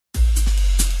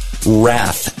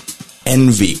wrath,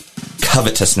 envy,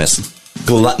 covetousness,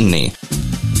 gluttony.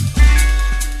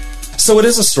 So it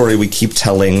is a story we keep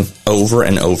telling over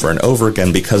and over and over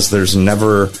again because there's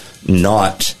never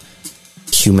not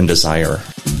human desire.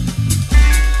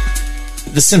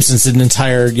 The Simpsons did an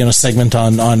entire, segment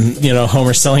on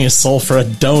Homer selling his soul for a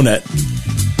donut.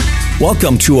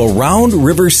 Welcome to Around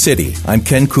River City. I'm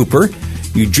Ken Cooper.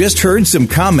 You just heard some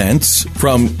comments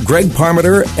from Greg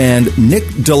Parmenter and Nick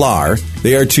Delar.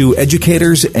 They are two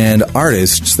educators and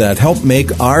artists that help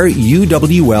make our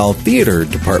UWL theater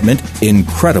department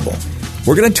incredible.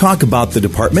 We're going to talk about the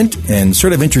department and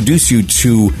sort of introduce you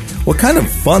to what kind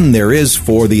of fun there is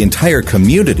for the entire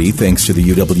community thanks to the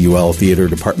UWL theater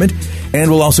department.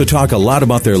 And we'll also talk a lot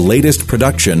about their latest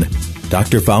production,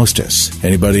 Dr. Faustus.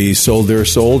 Anybody sold their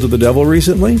soul to the devil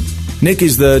recently? Nick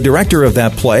is the director of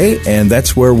that play, and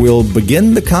that's where we'll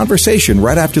begin the conversation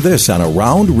right after this on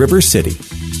Around River City.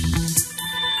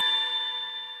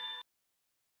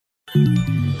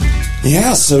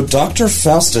 Yeah, so Dr.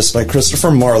 Faustus by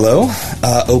Christopher Marlowe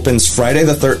opens Friday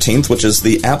the 13th, which is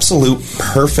the absolute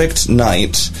perfect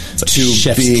night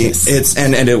to be. It's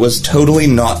and it was totally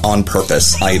not on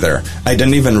purpose either. I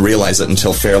didn't even realize it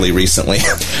until fairly recently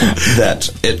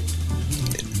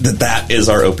that is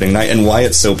our opening night, and why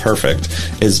it's so perfect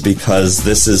is because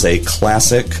this is a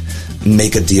classic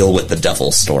make a deal with the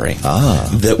devil story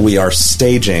that we are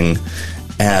staging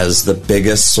as the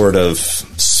biggest sort of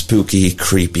spooky,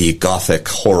 creepy, gothic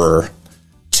horror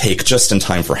take just in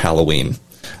time for Halloween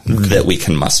that we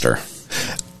can muster.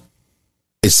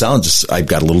 It sounds, I've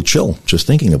got a little chill just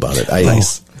thinking about it.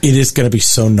 Nice. It is going to be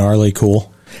so gnarly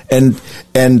cool. And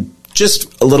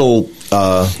just a little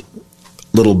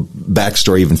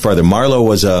backstory even farther. Marlowe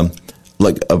was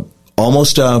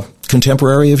almost a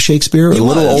contemporary of Shakespeare,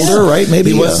 older, right?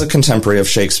 Maybe he was a contemporary of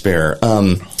Shakespeare,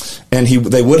 and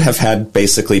they would have had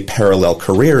basically parallel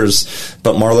careers.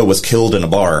 But Marlowe was killed in a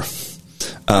bar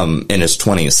in his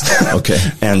 20s. Okay,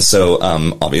 and so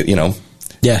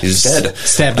he's dead,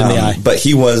 stabbed in the eye. But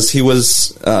he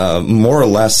was more or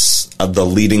less the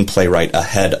leading playwright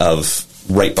ahead of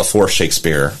right before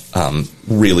Shakespeare.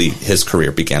 Really, his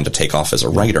career began to take off as a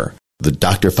writer. The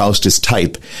Dr. Faustus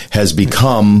type has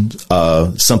become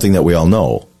something that we all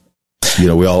know.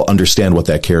 We all understand what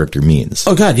that character means.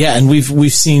 Oh God, yeah, and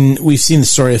we've seen the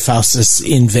story of Faustus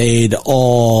invade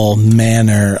all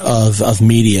manner of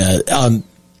media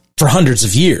for hundreds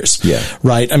of years. Yeah,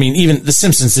 right. I mean, even The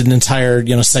Simpsons did an entire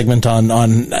segment on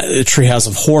Treehouse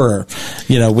of Horror.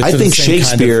 I think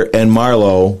Shakespeare and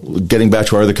Marlowe, getting back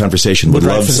to our other conversation, would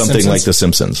love something like The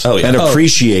Simpsons. Oh, yeah. And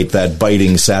appreciate that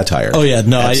biting satire. Oh yeah,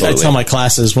 no, I tell my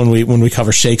classes when we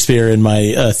cover Shakespeare in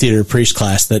my theater priest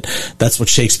class that's what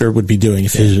Shakespeare would be doing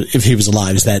if he was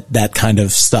alive, is that kind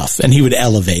of stuff, and he would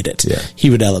elevate it. Yeah, he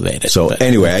would elevate it. So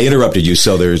anyway, I interrupted you.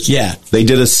 So they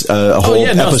did a whole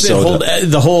episode.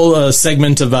 The whole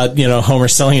segment about Homer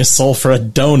selling his soul for a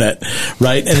donut,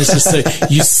 right? And it's just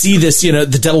you see this,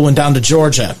 the devil went down to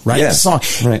Georgia, right? Yeah, the song,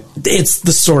 right? It's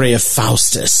the story of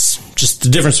Faustus. Just the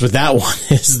difference with that one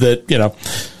is that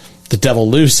the devil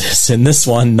loses. In this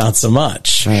one, not so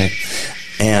much. Right.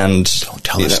 And don't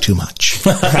tell us too much.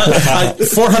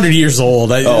 400 years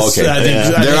old. Okay.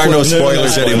 There are no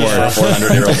spoilers anymore.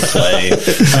 400-year-old play.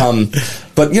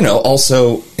 But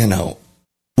also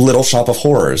Little Shop of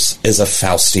Horrors is a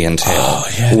Faustian tale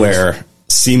where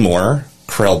Seymour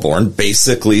Krelborn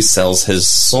basically sells his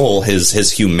soul,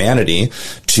 his humanity,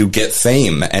 to get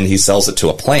fame, and he sells it to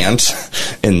a plant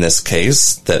in this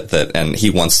case and he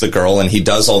wants the girl, and he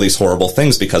does all these horrible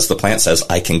things because the plant says,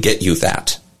 I can get you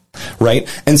that. Right?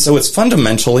 And so it's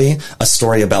fundamentally a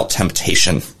story about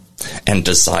temptation and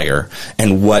desire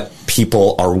and what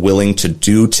people are willing to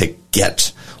do to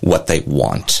get what they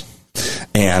want,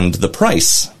 and the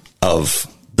price of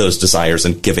those desires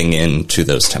and giving in to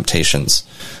those temptations.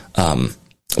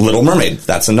 Little Mermaid,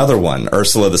 that's another one.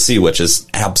 Ursula the Sea Witch is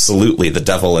absolutely the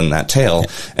devil in that tale,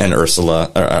 and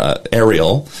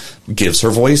Ariel gives her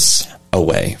voice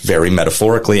away, very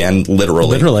metaphorically and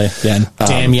literally. Yeah. And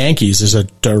Damn Yankees is a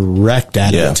direct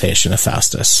adaptation of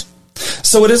Faustus.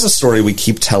 So it is a story we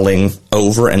keep telling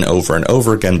over and over and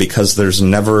over again because there's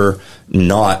never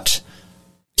not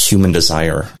human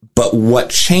desire. But what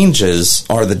changes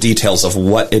are the details of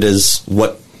what is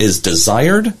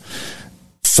desired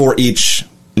for each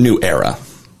new era,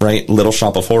 right? Little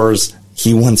Shop of Horrors,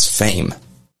 he wants fame,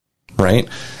 right?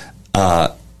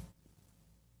 Dr.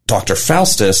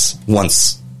 Faustus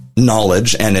wants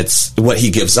knowledge, and it's what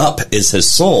he gives up is his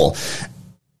soul.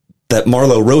 That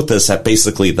Marlowe wrote this at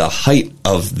basically the height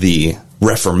of the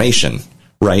Reformation,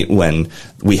 right? When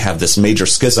we have this major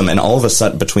schism, and all of a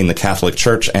sudden between the Catholic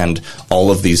Church and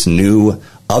all of these new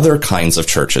other kinds of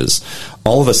churches,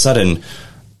 all of a sudden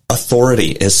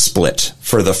authority is split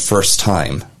for the first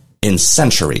time in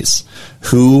centuries.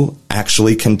 Who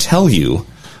actually can tell you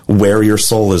where your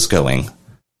soul is going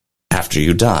after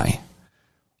you die?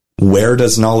 Where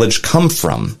does knowledge come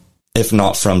from, if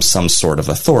not from some sort of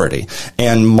authority?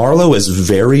 And Marlowe is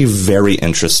very, very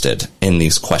interested in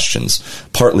these questions,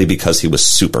 partly because he was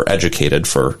super educated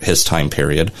for his time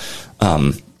period,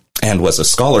 and was a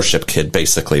scholarship kid,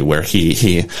 basically, where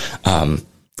he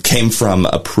came from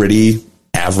a pretty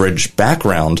average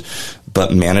background,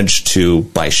 but managed to,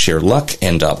 by sheer luck,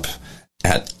 end up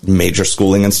at major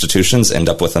schooling institutions, end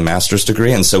up with a master's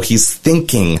degree. And so he's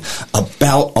thinking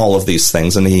about all of these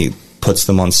things, and he puts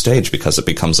them on stage because it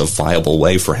becomes a viable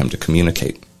way for him to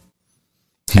communicate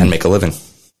and make a living.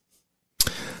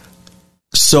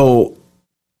 So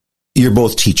you're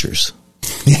both teachers.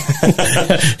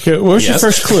 Where's your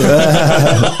first clue?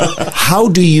 How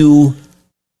do you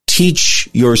teach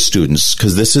your students?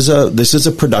 Because this is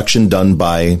a production done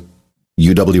by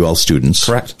UWL students,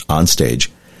 correct, on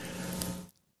stage.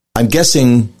 I'm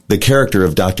guessing the character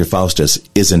of Dr. Faustus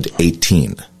isn't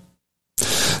 18.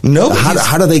 No.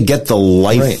 How do they get the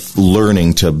life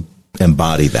learning to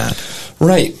embody that?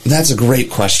 Right. That's a great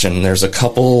question. There's a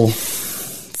couple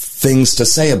things to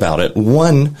say about it.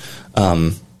 One,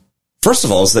 first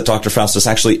of all, is that Dr. Faustus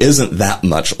actually isn't that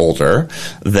much older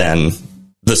than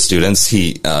the students.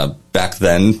 He, back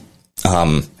then,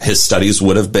 his studies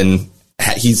would have been,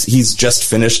 he's just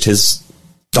finished his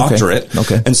doctorate.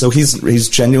 Okay. And so he's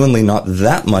genuinely not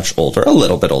that much older, a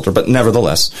little bit older, but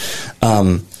nevertheless,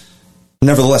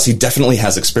 he definitely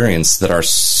has experience that our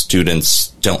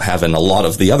students don't have in a lot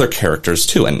of the other characters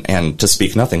too. And to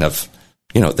speak nothing of,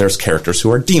 there's characters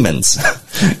who are demons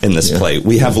in this play.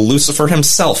 We have Lucifer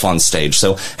himself on stage.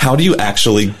 So how do you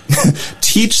actually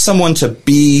teach someone to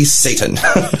be Satan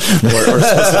or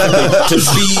specifically to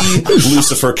be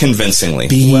Lucifer convincingly?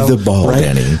 Be the ball, right?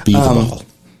 Danny. Be the ball.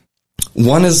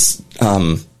 One is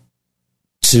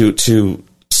to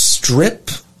strip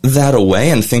that away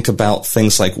and think about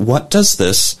things like, what does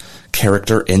this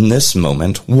character in this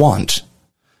moment want?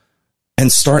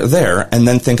 And start there, and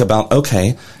then think about,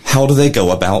 okay, how do they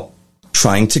go about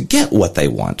trying to get what they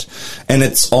want? And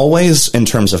it's always, in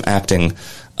terms of acting,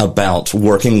 about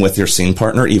working with your scene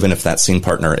partner, even if that scene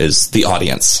partner is the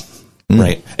audience,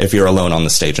 right? If you're alone on the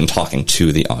stage and talking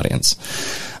to the audience.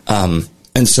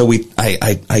 And so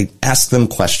I ask them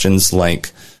questions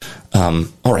like, all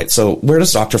right, so where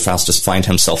does Dr. Faustus find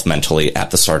himself mentally at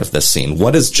the start of this scene?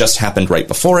 What has just happened right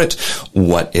before it?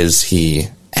 What is he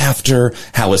after?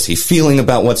 How is he feeling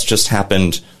about what's just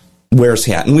happened? Where's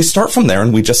he at? And we start from there,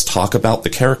 and we just talk about the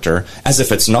character as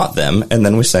if it's not them. And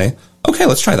then we say, okay,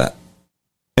 let's try that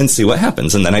and see what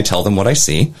happens. And then I tell them what I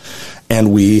see,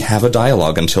 and we have a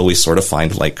dialogue until we sort of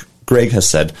find, like Greg has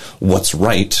said, what's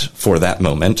right for that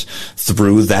moment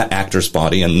through that actor's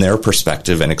body and their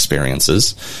perspective and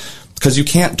experiences. Because you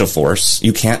can't divorce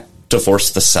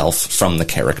the self from the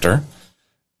character.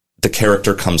 The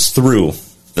character comes through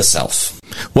the self.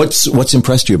 What's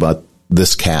impressed you about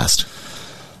this cast?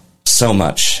 So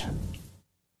much.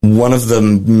 One of the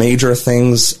major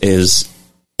things is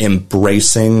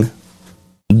embracing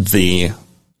the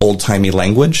old-timey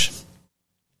language.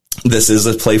 This is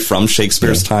a play from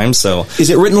Shakespeare's time, so... Is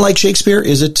it written like Shakespeare?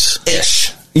 Is it...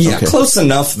 Ish. Yeah, okay. Close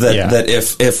enough that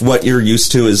if what you're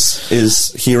used to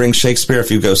is hearing Shakespeare,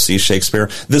 if you go see Shakespeare,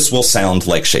 this will sound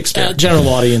like Shakespeare. A general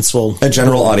audience will...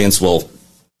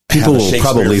 People will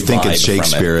probably think it's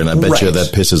Shakespeare, and I bet you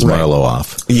that pisses Marlowe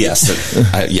off. Yes.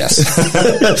 Yes.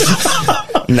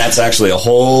 And that's actually a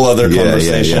whole other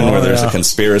conversation where there's a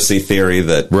conspiracy theory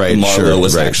that Marlowe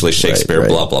was actually Shakespeare,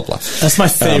 blah, blah, blah. That's my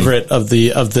favorite of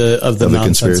the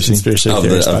conspiracy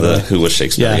theories. Of the who was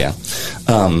Shakespeare,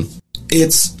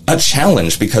 it's a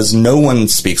challenge because no one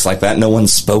speaks like that. No one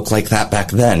spoke like that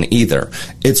back then either.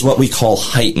 It's what we call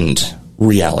heightened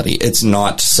reality. It's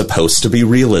not supposed to be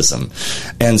realism.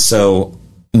 And so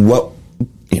what,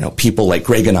 people like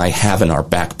Greg and I have in our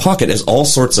back pocket is all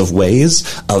sorts of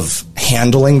ways of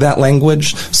handling that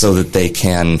language so that they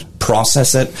can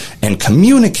process it and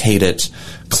communicate it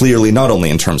clearly, not only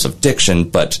in terms of diction,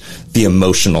 but the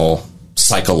emotional,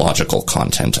 psychological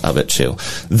content of it too.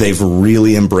 They've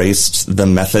really embraced the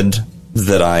method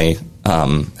that I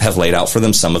have laid out for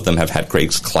them. Some of them have had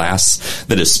Greg's class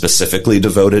that is specifically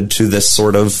devoted to this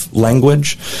sort of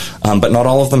language, but not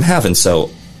all of them have. And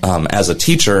so as a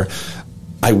teacher,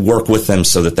 I work with them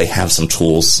so that they have some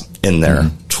tools in their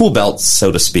tool belt,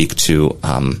 so to speak, to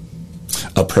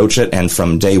approach it. And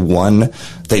from day one,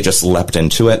 they just leapt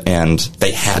into it, and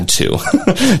they had to.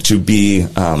 To be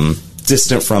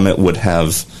distant from it would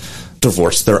have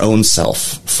divorced their own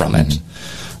self from it.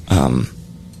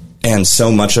 And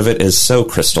so much of it is so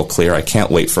crystal clear. I can't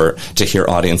wait to hear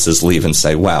audiences leave and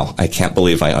say, wow, I can't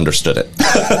believe I understood it.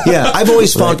 Yeah, I've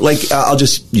always found, I'll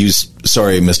just use,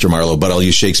 sorry, Mr. Marlowe, but I'll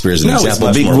use Shakespeare as an example.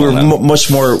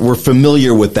 We're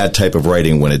familiar with that type of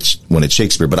writing when it's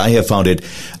Shakespeare, but I have found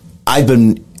I've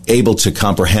been able to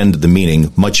comprehend the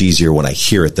meaning much easier when I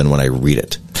hear it than when I read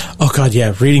it. Oh, God,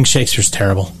 yeah. Reading Shakespeare's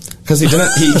terrible. Because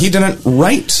he didn't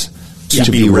write to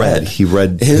be read. He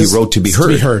wrote to be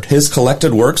heard. His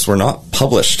collected works were not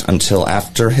published until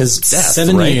after his death.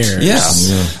 7 years.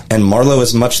 Yeah. And Marlowe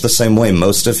is much the same way.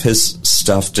 Most of his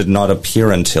stuff did not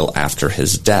appear until after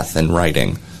his death in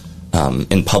writing,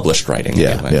 in published writing.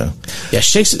 Yeah.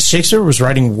 Shakespeare was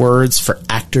writing words for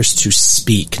actors to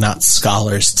speak, not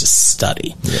scholars to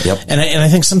study. Yep. And I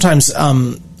think sometimes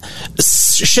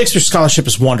Shakespeare scholarship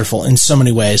is wonderful in so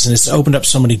many ways, and it's opened up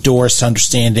so many doors to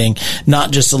understanding not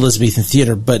just Elizabethan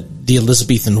theater, but the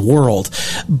Elizabethan world.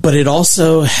 But it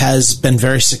also has been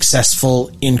very successful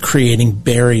in creating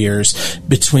barriers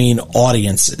between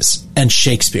audiences and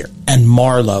Shakespeare and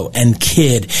Marlowe and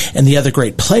Kidd and the other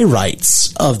great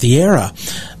playwrights of the era.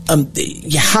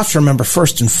 You have to remember,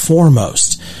 first and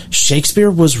foremost,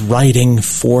 Shakespeare was writing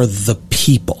for the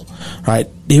people, right?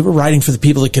 They were writing for the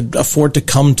people that could afford to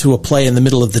come to a play in the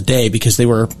middle of the day because they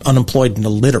were unemployed and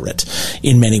illiterate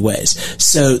in many ways.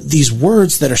 So these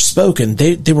words that are spoken,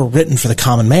 they were written for the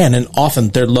common man, and often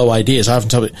they're low ideas. I often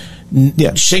tell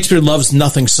you, Shakespeare loves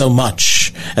nothing so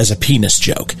much as a penis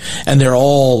joke, and they're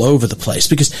all over the place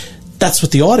because that's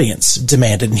what the audience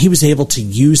demanded, and he was able to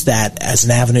use that as an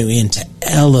avenue in to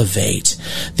elevate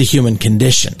the human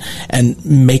condition and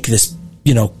make this,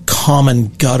 common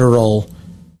guttural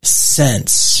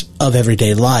sense of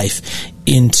everyday life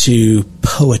into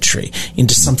poetry,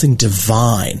 into something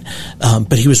divine.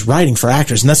 But he was writing for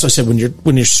actors, and that's why I said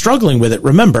when you're struggling with it,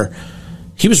 remember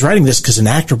he was writing this because an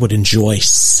actor would enjoy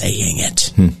saying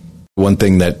it. One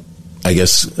thing that I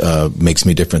guess makes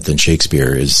me different than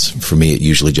Shakespeare is, for me, it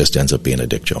usually just ends up being a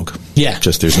dick joke. Yeah,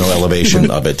 just there's no elevation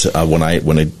of it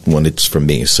when it's from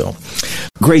me. So,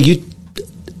 Greg, you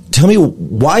tell me,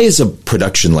 why is a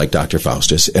production like Dr.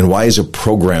 Faustus, and why is a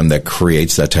program that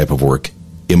creates that type of work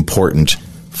important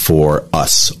for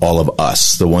us, all of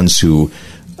us, the ones who,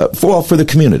 for the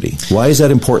community? Why is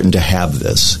that important to have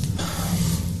this?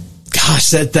 Gosh,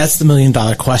 that's the $1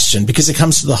 million question, because it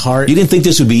comes to the heart. You didn't think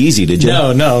this would be easy, did you?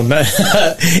 No.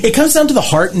 It comes down to the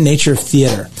heart and nature of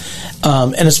theater.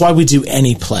 And it's why we do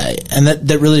any play. And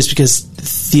that really is because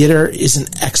theater is an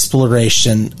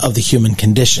exploration of the human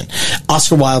condition.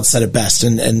 Oscar Wilde said it best.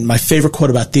 And my favorite quote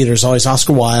about theater is always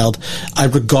Oscar Wilde: I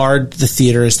regard the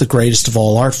theater as the greatest of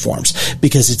all art forms,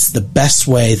 because it's the best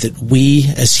way that we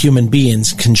as human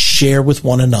beings can share with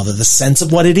one another the sense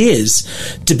of what it is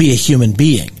to be a human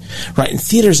being. Right? And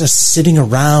theater is us sitting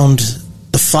around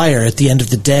the fire at the end of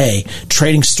the day,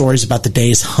 trading stories about the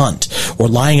day's hunt, or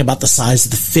lying about the size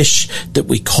of the fish that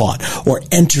we caught, or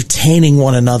entertaining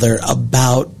one another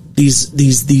about these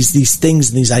things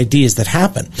and these ideas that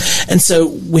happen. And so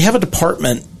we have a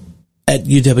department at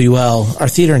UWL, our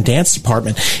theater and dance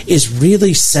department, is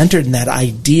really centered in that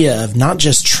idea of not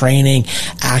just training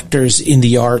actors in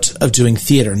the art of doing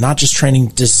theater, not just training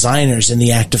designers in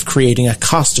the act of creating a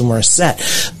costume or a set,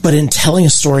 but in telling a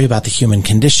story about the human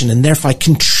condition, and therefore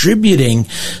contributing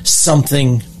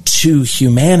something to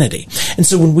humanity. And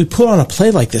so when we put on a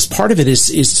play like this, part of it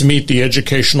is to meet the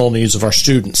educational needs of our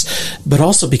students, but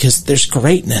also because there's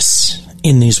greatness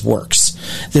in these works.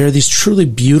 There are these truly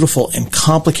beautiful and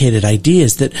complicated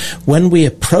ideas that when we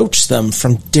approach them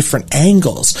from different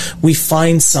angles, we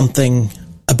find something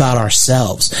about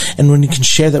ourselves. And when you can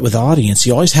share that with the audience,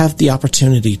 you always have the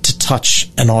opportunity to touch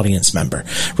an audience member,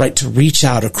 right? To reach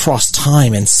out across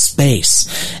time and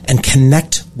space and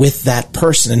connect with that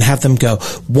person and have them go,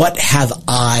 what have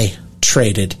I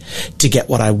traded to get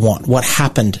what I want? What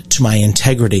happened to my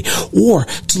integrity? Or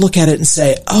to look at it and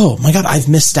say, oh my God, I've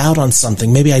missed out on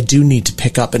something. Maybe I do need to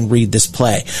pick up and read this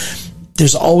play.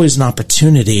 There's always an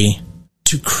opportunity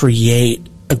to create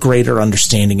a greater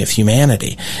understanding of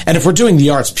humanity. And if we're doing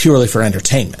the arts purely for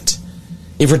entertainment,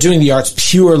 if we're doing the arts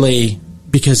purely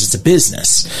because it's a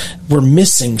business, we're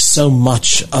missing so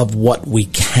much of what we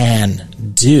can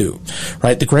do,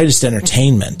 right? The greatest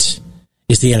entertainment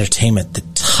is the entertainment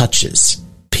that touches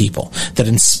people, that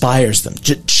inspires them,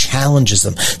 challenges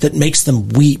them, that makes them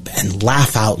weep and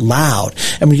laugh out loud.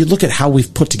 And when you look at how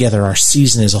we've put together our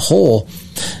season as a whole,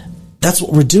 that's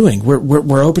what we're doing.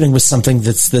 We're opening with something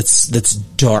that's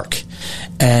dark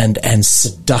and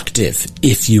seductive,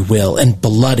 if you will, and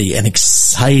bloody and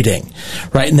exciting,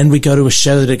 right? And then we go to a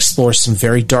show that explores some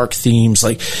very dark themes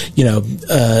like,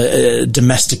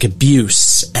 domestic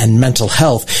abuse and mental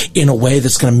health in a way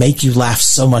that's going to make you laugh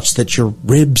so much that your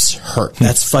ribs hurt.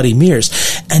 That's Fuddy Mears.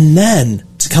 And then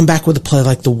to come back with a play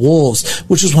like The Wolves,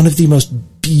 which is one of the most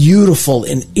beautiful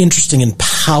and interesting and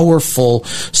powerful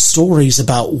stories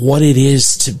about what it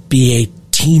is to be a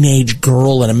teenage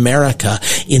girl in America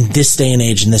in this day and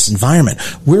age, in this environment.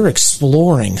 We're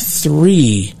exploring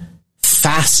 3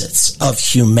 facets of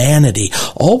humanity,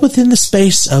 all within the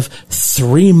space of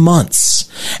 3 months.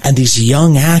 And these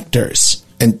young actors.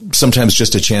 And sometimes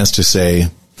just a chance to say,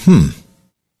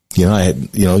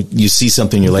 you see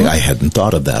something, you're like, I hadn't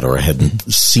thought of that, or I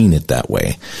hadn't seen it that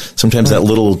way. Sometimes that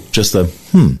little, just the,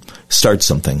 starts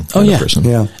something. Oh, yeah. Person.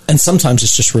 Yeah. And sometimes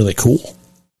it's just really cool.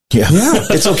 Yeah.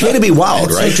 It's okay to be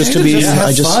wild, right? Just to be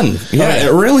fun. Yeah,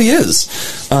 it really is.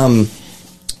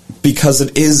 Because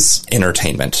it is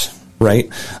entertainment, right?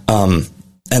 And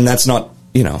that's not,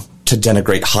 to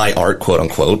denigrate high art, quote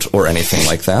unquote, or anything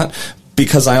like that.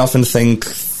 Because I often think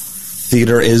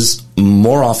theater is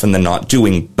more often than not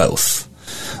doing both.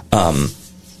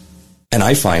 And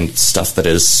I find stuff that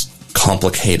is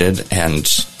complicated and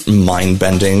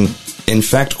mind-bending, in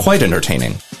fact, quite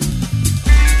entertaining.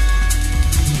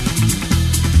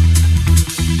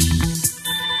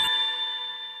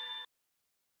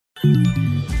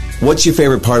 What's your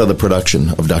favorite part of the production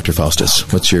of Dr.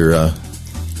 Faustus? What's your,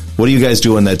 what are you guys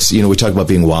doing that's, we talk about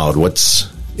being wowed.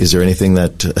 Is there anything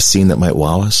a scene that might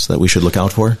wow us that we should look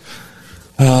out for?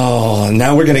 Oh,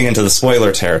 now we're getting into the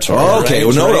spoiler territory. Oh, okay.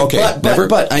 Right? Well, no, okay.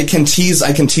 But I can tease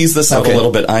this out a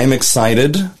little bit. I am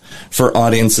excited for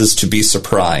audiences to be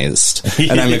surprised.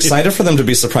 And I'm excited for them to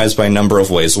be surprised by a number of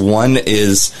ways. One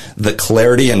is the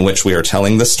clarity in which we are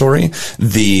telling the story,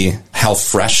 how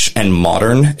fresh and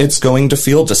modern it's going to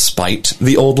feel despite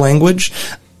the old language.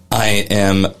 I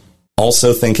am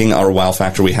also thinking our wow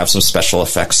factor, we have some special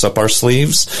effects up our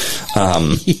sleeves.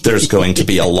 There's going to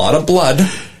be a lot of blood.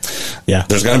 Yeah.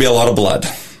 There's going to be a lot of blood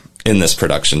in this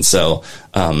production. So,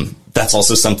 that's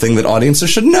also something that audiences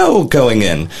should know going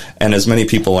in. And as many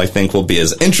people, I think, will be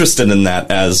as interested in that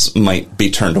as might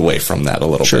be turned away from that a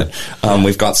little bit.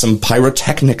 We've got some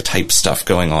pyrotechnic type stuff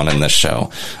going on in this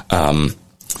show.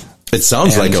 It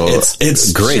sounds like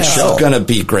it's a great show. It's going to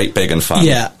be great, big, and fun.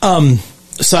 Yeah.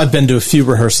 So I've been to a few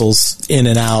rehearsals in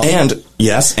and out. And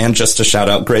yes, and just to shout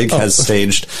out, Greg has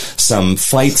staged some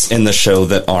fights in the show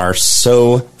that are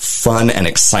so fun and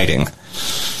exciting.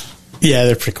 Yeah,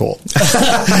 they're pretty cool.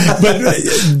 But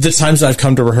the times I've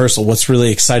come to rehearsal, what's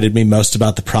really excited me most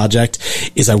about the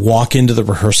project is I walk into the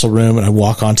rehearsal room and I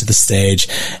walk onto the stage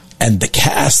and the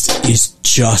cast is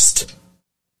just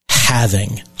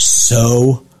having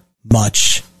so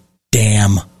much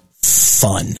damn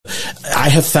fun. I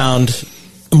have found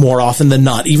more often than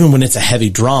not, even when it's a heavy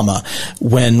drama,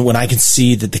 when I can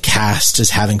see that the cast is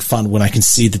having fun, when I can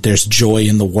see that there's joy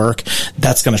in the work,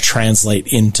 that's going to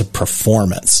translate into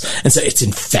performance. And so it's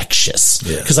infectious.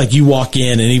 Because like you walk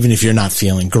in and even if you're not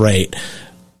feeling great,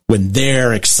 when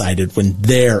they're excited, when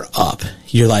they're up,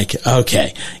 you're like,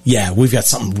 okay, yeah, we've got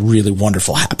something really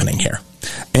wonderful happening here.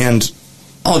 And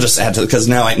I'll just add to it, because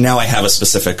now I have a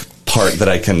specific part that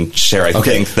I can share. I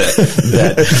think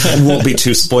that won't be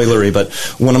too spoilery, but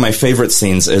one of my favorite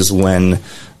scenes is when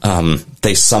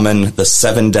they summon the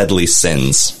 7 deadly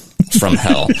sins from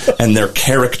hell, and they're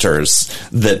characters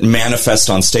that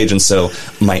manifest on stage. And so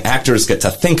my actors get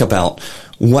to think about,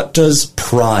 what does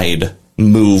pride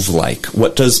move like?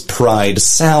 What does pride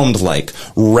sound like?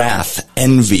 Wrath,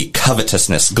 envy,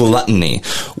 covetousness, gluttony,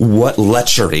 what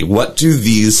lechery? What do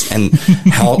these, and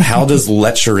how does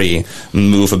lechery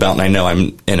move about? And I know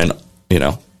I'm in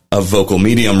a vocal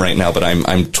medium right now, but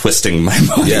I'm twisting my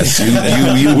mind. Yes,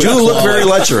 you do look very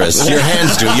lecherous. Your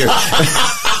hands do.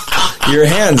 Your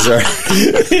hands are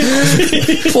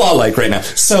claw-like right now.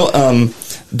 So,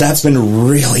 that's been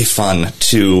really fun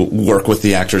to work with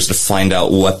the actors to find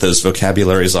out what those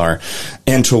vocabularies are,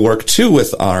 and to work too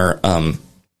with our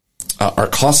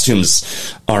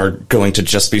costumes are going to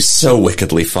just be so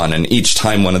wickedly fun. And each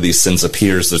time one of these sins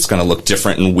appears, it's going to look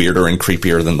different and weirder and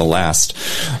creepier than the last.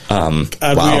 Wow.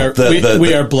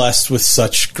 We are blessed with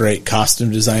such great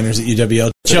costume designers at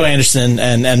UWL. Joe Anderson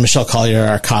and Michelle Collier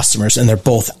are costumers, and they're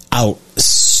both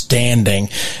outstanding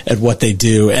at what they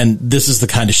do. And this is the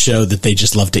kind of show that they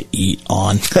just love to eat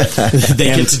on. They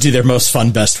get to do their most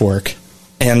fun, best work.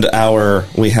 And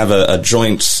we have a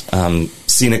joint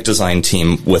scenic design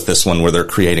team with this one where they're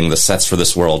creating the sets for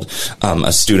this world.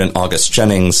 A student, August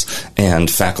Jennings, and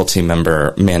faculty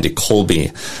member Mandy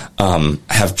Colby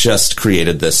have just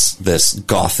created this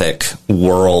gothic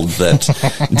world that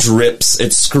drips,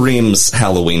 it screams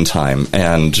Halloween time,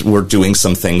 and we're doing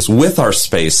some things with our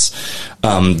space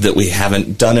that we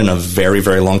haven't done in a very,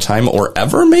 very long time, or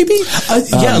ever, maybe?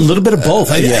 A little bit of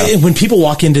both. When people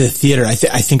walk into the theater, I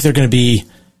think they're going to be,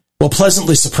 well,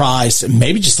 pleasantly surprised,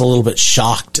 maybe just a little bit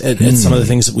shocked at some of the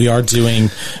things that we are doing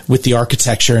with the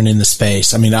architecture and in the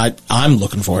space. I mean, I'm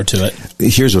looking forward to it.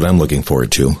 Here's what I'm looking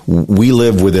forward to. We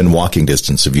live within walking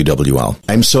distance of UWL.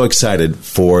 I'm so excited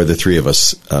for the three of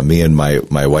us, me and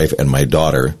my wife and my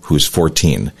daughter, who's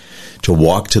 14, to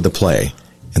walk to the play,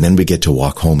 and then we get to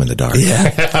walk home in the dark. Yeah.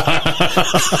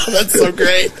 That's so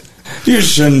great. You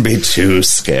shouldn't be too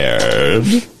scared.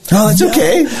 Oh, it's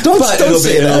okay. Don't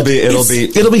say that.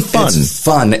 It'll be fun. It's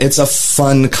fun. It's a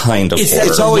fun kind of horror.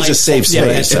 It's always a safe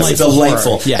space. It's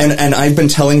delightful. Yeah. And I've been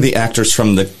telling the actors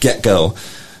from the get-go,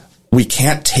 we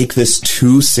can't take this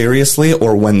too seriously,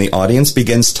 or when the audience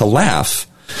begins to laugh,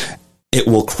 it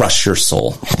will crush your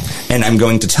soul. And I'm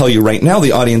going to tell you right now,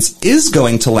 the audience is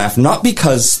going to laugh, not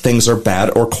because things are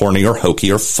bad or corny or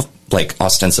hokey or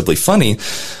ostensibly funny,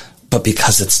 but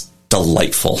because it's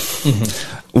delightful.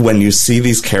 Mm-hmm. When you see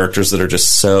these characters that are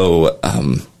just so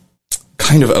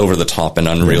kind of over the top and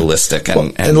unrealistic.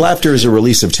 And laughter is a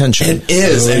release of tension. It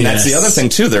is. And that's the other thing,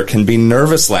 too. There can be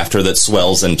nervous laughter that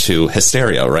swells into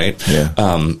hysteria, right? Yeah.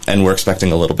 And we're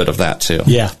expecting a little bit of that, too.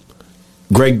 Yeah.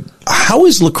 Greg, how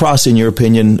is La Crosse, in your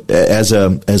opinion, as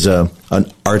an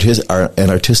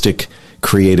artistic,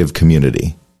 creative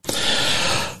community?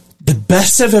 The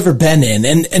best I've ever been in,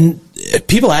 and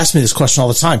people ask me this question all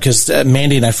the time, because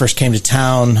Mandy and I first came to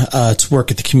town to work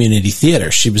at the community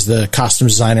theater. She was the costume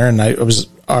designer, and I was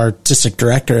artistic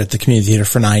director at the community theater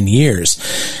for 9 years.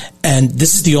 And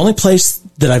this is the only place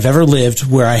that I've ever lived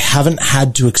where I haven't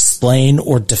had to explain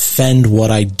or defend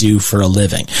what I do for a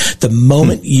living. The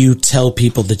moment you tell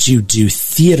people that you do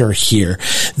theater here,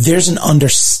 there's an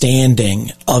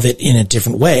understanding of it in a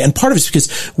different way. And part of it's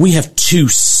because we have two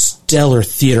stellar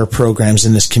theater programs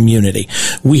in this community.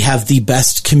 We have the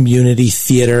best community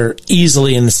theater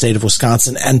easily in the state of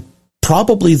Wisconsin, and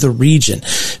probably the region.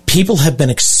 People have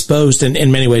been exposed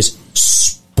in many ways,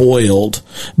 spoiled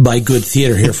by good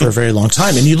theater here for a very long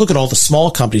time. And you look at all the small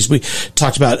companies. We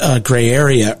talked about Gray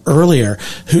Area earlier,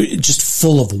 who just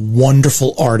full of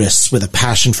wonderful artists with a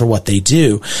passion for what they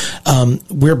do.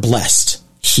 We're blessed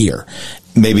here.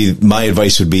 Maybe my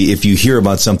advice would be, if you hear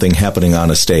about something happening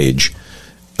on a stage,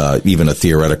 even a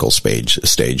theoretical stage,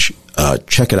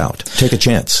 check it out. Take a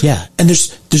chance. Yeah. And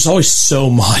there's always so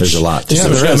much. There's a lot.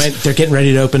 They're getting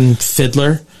ready to open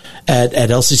Fiddler at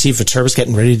LCC. Viterba's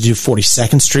getting ready to do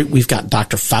 42nd Street. We've got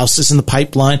Dr. Faustus in the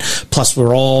pipeline. Plus,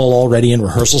 we're all already in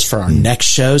rehearsals for our next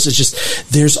shows. It's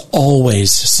just, there's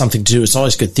always something to do. It's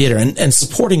always good theater. And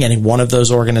supporting any one of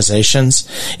those organizations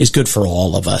is good for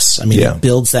all of us. I mean, it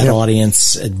builds that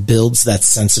audience. It builds that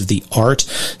sense of the art.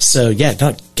 So, get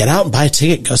out and buy a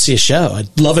ticket. Go see a show.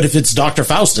 I'd love it if it's Dr.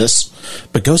 Faustus,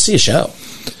 but go see a show.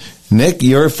 Nick,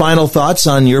 your final thoughts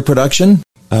on your production?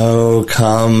 Oh,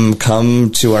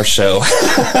 come to our show. Boy,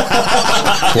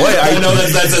 I know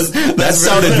that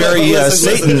sounded very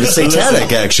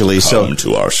satanic, actually. Come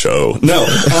to our show.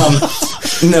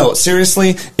 No,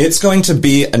 seriously, it's going to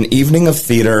be an evening of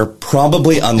theater,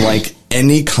 probably unlike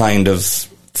any kind of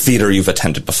theater you've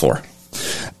attended before.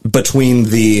 Between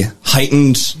the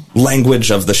heightened language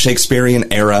of the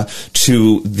Shakespearean era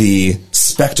to the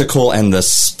spectacle and the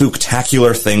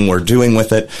spooktacular thing we're doing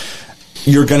with it,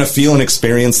 you're going to feel and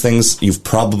experience things you've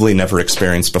probably never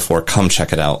experienced before. Come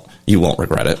check it out. You won't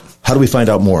regret it. How do we find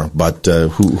out more about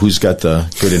who's got the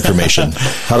good information?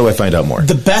 How do I find out more?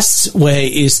 The best way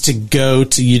is to go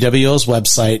to UWL's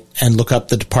website and look up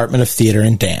the Department of Theater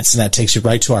and Dance, and that takes you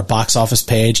right to our box office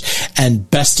page. And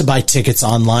best to buy tickets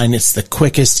online. It's the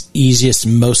quickest, easiest,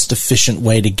 most efficient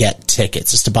way to get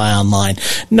tickets is to buy online.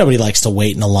 Nobody likes to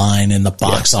wait in a line in the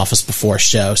box office before a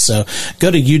show. So go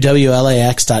to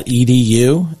uwlax.edu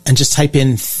and just type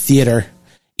in theater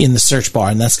in the search bar,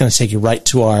 and that's going to take you right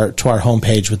to our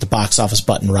homepage with the box office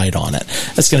button right on it.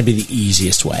 That's going to be the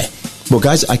easiest way. Well,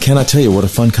 guys, I cannot tell you what a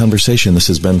fun conversation this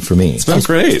has been for me. It's been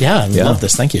great. Yeah, I love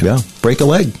this. Thank you. Yeah, break a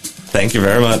leg. Thank you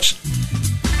very much.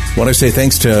 I want to say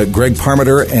thanks to Greg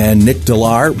Parmenter and Nick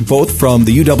Delar, both from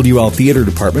the UWL Theater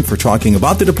Department, for talking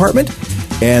about the department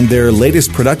and their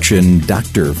latest production,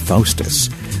 Dr. Faustus.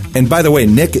 And by the way,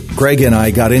 Nick, Greg, and I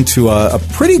got into a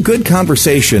pretty good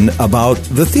conversation about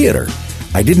the theater.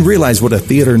 I didn't realize what a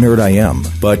theater nerd I am,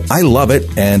 but I love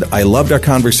it, and I loved our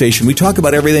conversation. We talk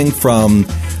about everything from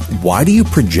why do you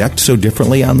project so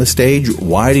differently on the stage?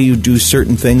 Why do you do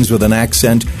certain things with an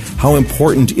accent? How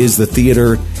important is the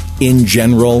theater in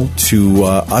general to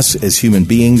us as human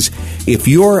beings? If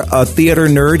you're a theater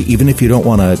nerd, even if you don't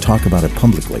want to talk about it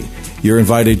publicly, you're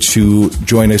invited to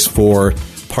join us for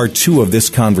part 2 of this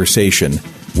conversation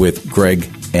with Greg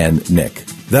and Nick.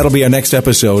 That'll be our next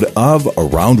episode of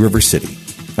Around River City.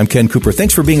 I'm Ken Cooper.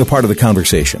 Thanks for being a part of the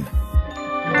conversation.